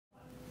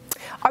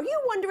Are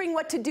you wondering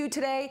what to do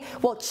today?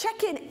 Well,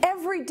 check in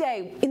every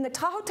day in the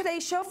Tahoe Today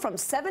Show from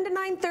 7 to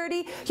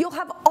 9:30. You'll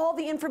have all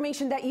the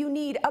information that you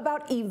need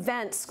about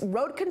events,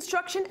 road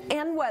construction,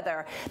 and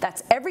weather.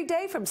 That's every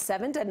day from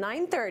 7 to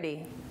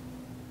 9:30.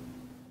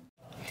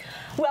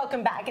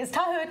 Welcome back. As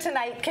Tahoe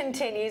Tonight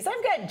continues,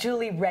 I've got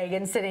Julie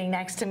Regan sitting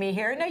next to me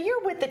here. Now,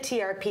 you're with the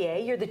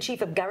TRPA. You're the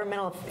Chief of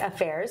Governmental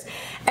Affairs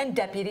and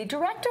Deputy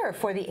Director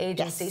for the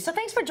agency. Yes. So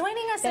thanks for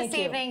joining us this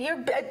evening.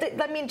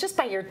 I mean, just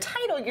by your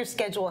title, your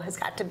schedule has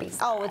got to be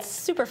set. Oh, it's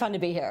super fun to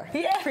be here.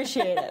 Yeah.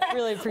 Appreciate it.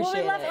 Really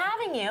appreciate it. Well, we love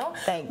having you.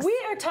 Thanks. We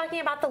are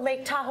talking about the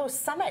Lake Tahoe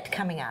Summit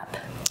coming up.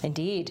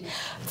 Indeed.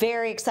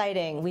 Very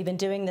exciting. We've been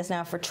doing this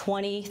now for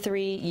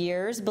 23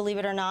 years, believe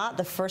it or not.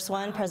 The first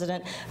one,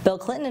 President Bill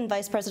Clinton and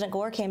Vice President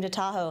Gore came to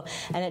Tahoe,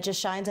 and it just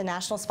shines a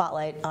national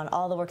spotlight on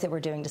all the work that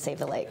we're doing to save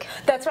the lake.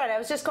 That's right. I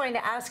was just going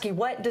to ask you,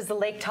 what does the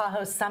Lake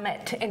Tahoe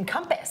Summit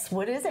encompass?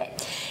 What is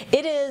it?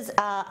 It is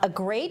a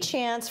great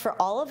chance for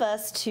all of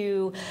us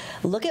to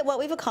look at what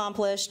we've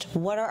accomplished,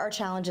 what are our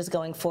challenges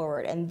going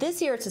forward. And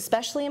this year it's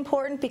especially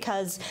important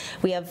because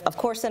we have, of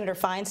course, Senator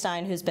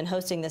Feinstein, who's been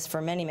hosting this for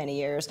many, many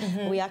years.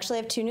 We actually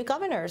have 2 new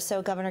governors.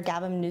 So Governor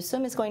Gavin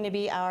Newsom is going to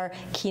be our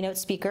keynote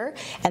speaker,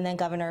 and then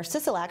Governor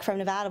Sisolak from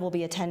Nevada will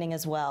be attending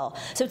as well.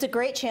 So it's a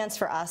great chance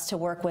for us to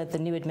work with the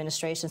new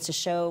administrations to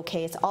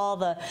showcase all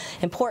the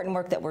important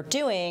work that we're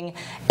doing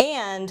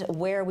and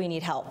where we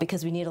need help,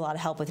 because we need a lot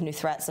of help with new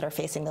threats that are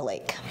facing the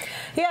lake.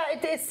 Yeah,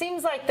 it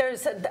seems like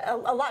there's a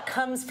lot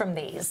comes from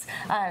these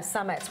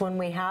summits when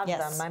we have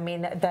them. I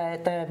mean,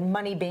 the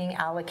money being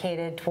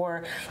allocated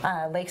for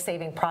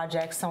lake-saving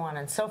projects, so on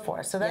and so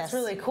forth. So that's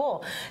really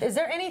cool. Is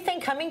there anything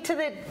coming to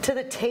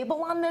the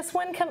table on this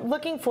one?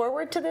 Looking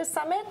forward to this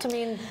summit? I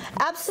mean,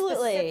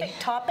 absolutely. Specific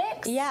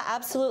topics? Yeah,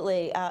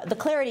 absolutely. The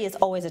clarity is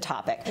always a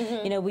topic.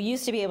 You know, we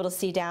used to be able to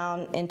see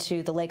down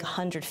into the lake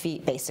 100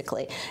 feet,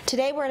 basically.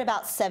 Today we're at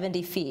about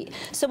 70 feet.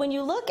 So when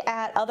you look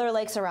at other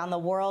lakes around the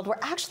world, we're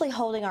actually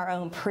holding our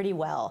own pretty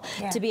well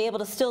to be able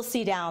to still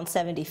see down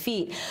 70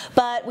 feet.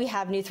 But we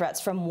have new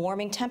threats from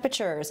warming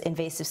temperatures,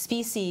 invasive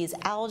species,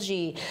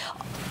 algae.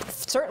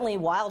 Certainly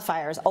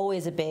wildfire is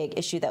always a big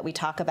issue that we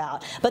talk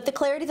about. But the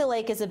clarity of the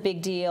lake is a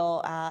big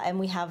deal, and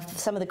we have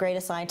some of the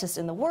greatest scientists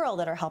in the world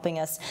that are helping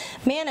us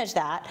manage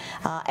that.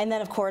 And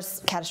then, of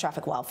course,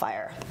 catastrophic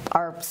wildfire.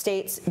 Our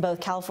states, both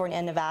California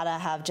and Nevada,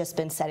 have just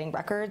been setting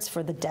records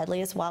for the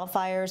deadliest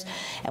wildfires,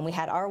 and we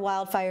had our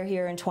wildfire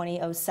here in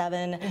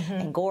 2007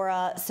 in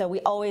Gora. So we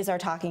always are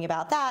talking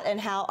about that and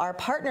how our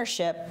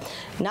partnership,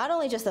 not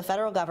only just the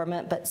federal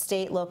government, but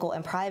state, local,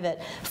 and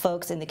private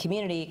folks in the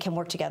community can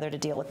work together to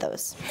deal with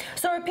those.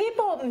 So are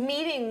people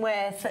meeting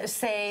with,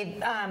 say,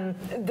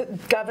 the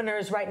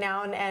governors right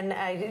now,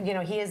 and you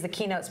know, he is the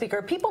keynote speaker.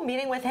 Are people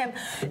meeting with him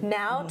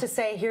now to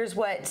say, here's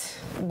what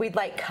we'd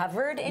like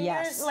covered in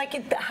yours?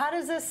 Like, how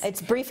does this?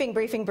 It's briefing.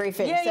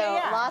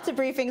 Yeah, lots of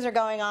briefings are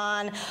going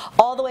on,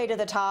 all the way to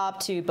the top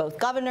to both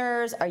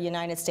governors, our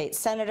United States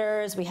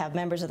senators. We have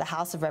members of the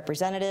House of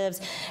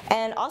Representatives,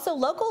 and also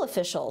local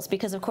officials,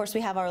 because of course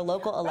we have our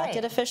local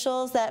elected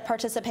officials that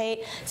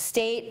participate,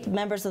 state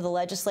members of the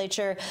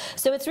legislature.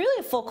 So it's really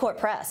a full court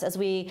press as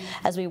we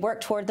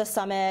work toward the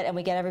summit and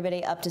we get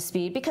everybody up to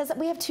speed, because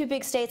we have 2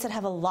 big states that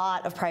have a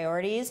lot of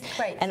priorities.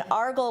 And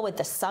our goal with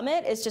the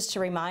summit is just to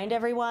remind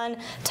everyone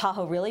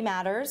Tahoe really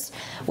matters.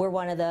 We're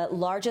one of the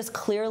largest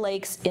clear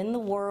lakes in the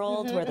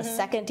world. We're the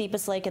 2nd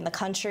deepest lake in the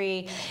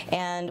country,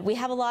 and we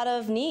have a lot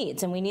of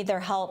needs, and we need their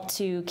help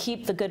to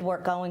keep the good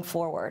work going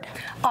forward.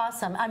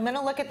 Awesome. I'm going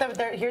to look at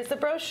here's the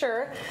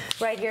brochure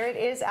right here. It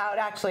is out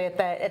actually at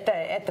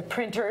the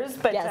printers,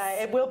 but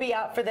it will be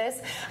out for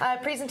this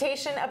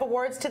presentation of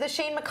awards to the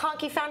Shane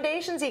McConkey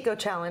Foundation's Eco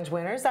Challenge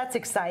winners. That's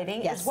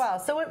exciting as well.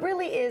 So it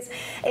really is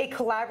a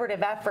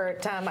collaborative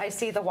effort. I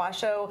see the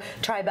Washoe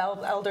Tribe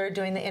Elder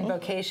doing the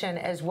invocation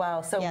as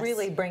well. So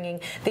really bringing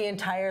the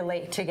entire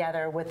lake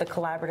together with the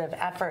collaborative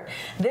effort.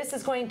 This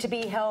is going to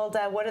be held,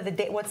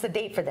 what's the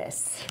date for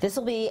this? This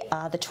will be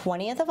the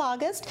 20th of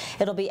August.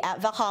 It'll be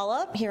at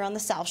Valhalla here on the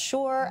South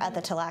Shore at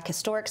the Tallac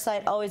Historic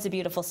Site. Always a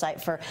beautiful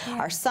site for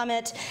our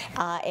summit.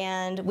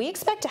 And we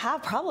expect to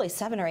have probably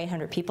 700 or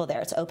 800 people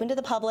there. It's open to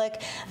the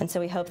public, and so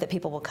we hope that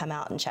people will come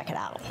out and check it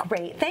out.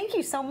 Great. Thank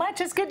you so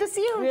much. It's good to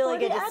see you. Really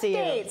good to see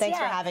you. Thanks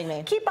for having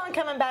me. Keep on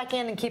coming back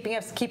in and keeping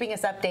us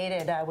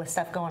updated with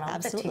stuff going on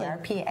with the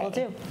TRPA. Will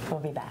do. We'll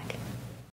be back.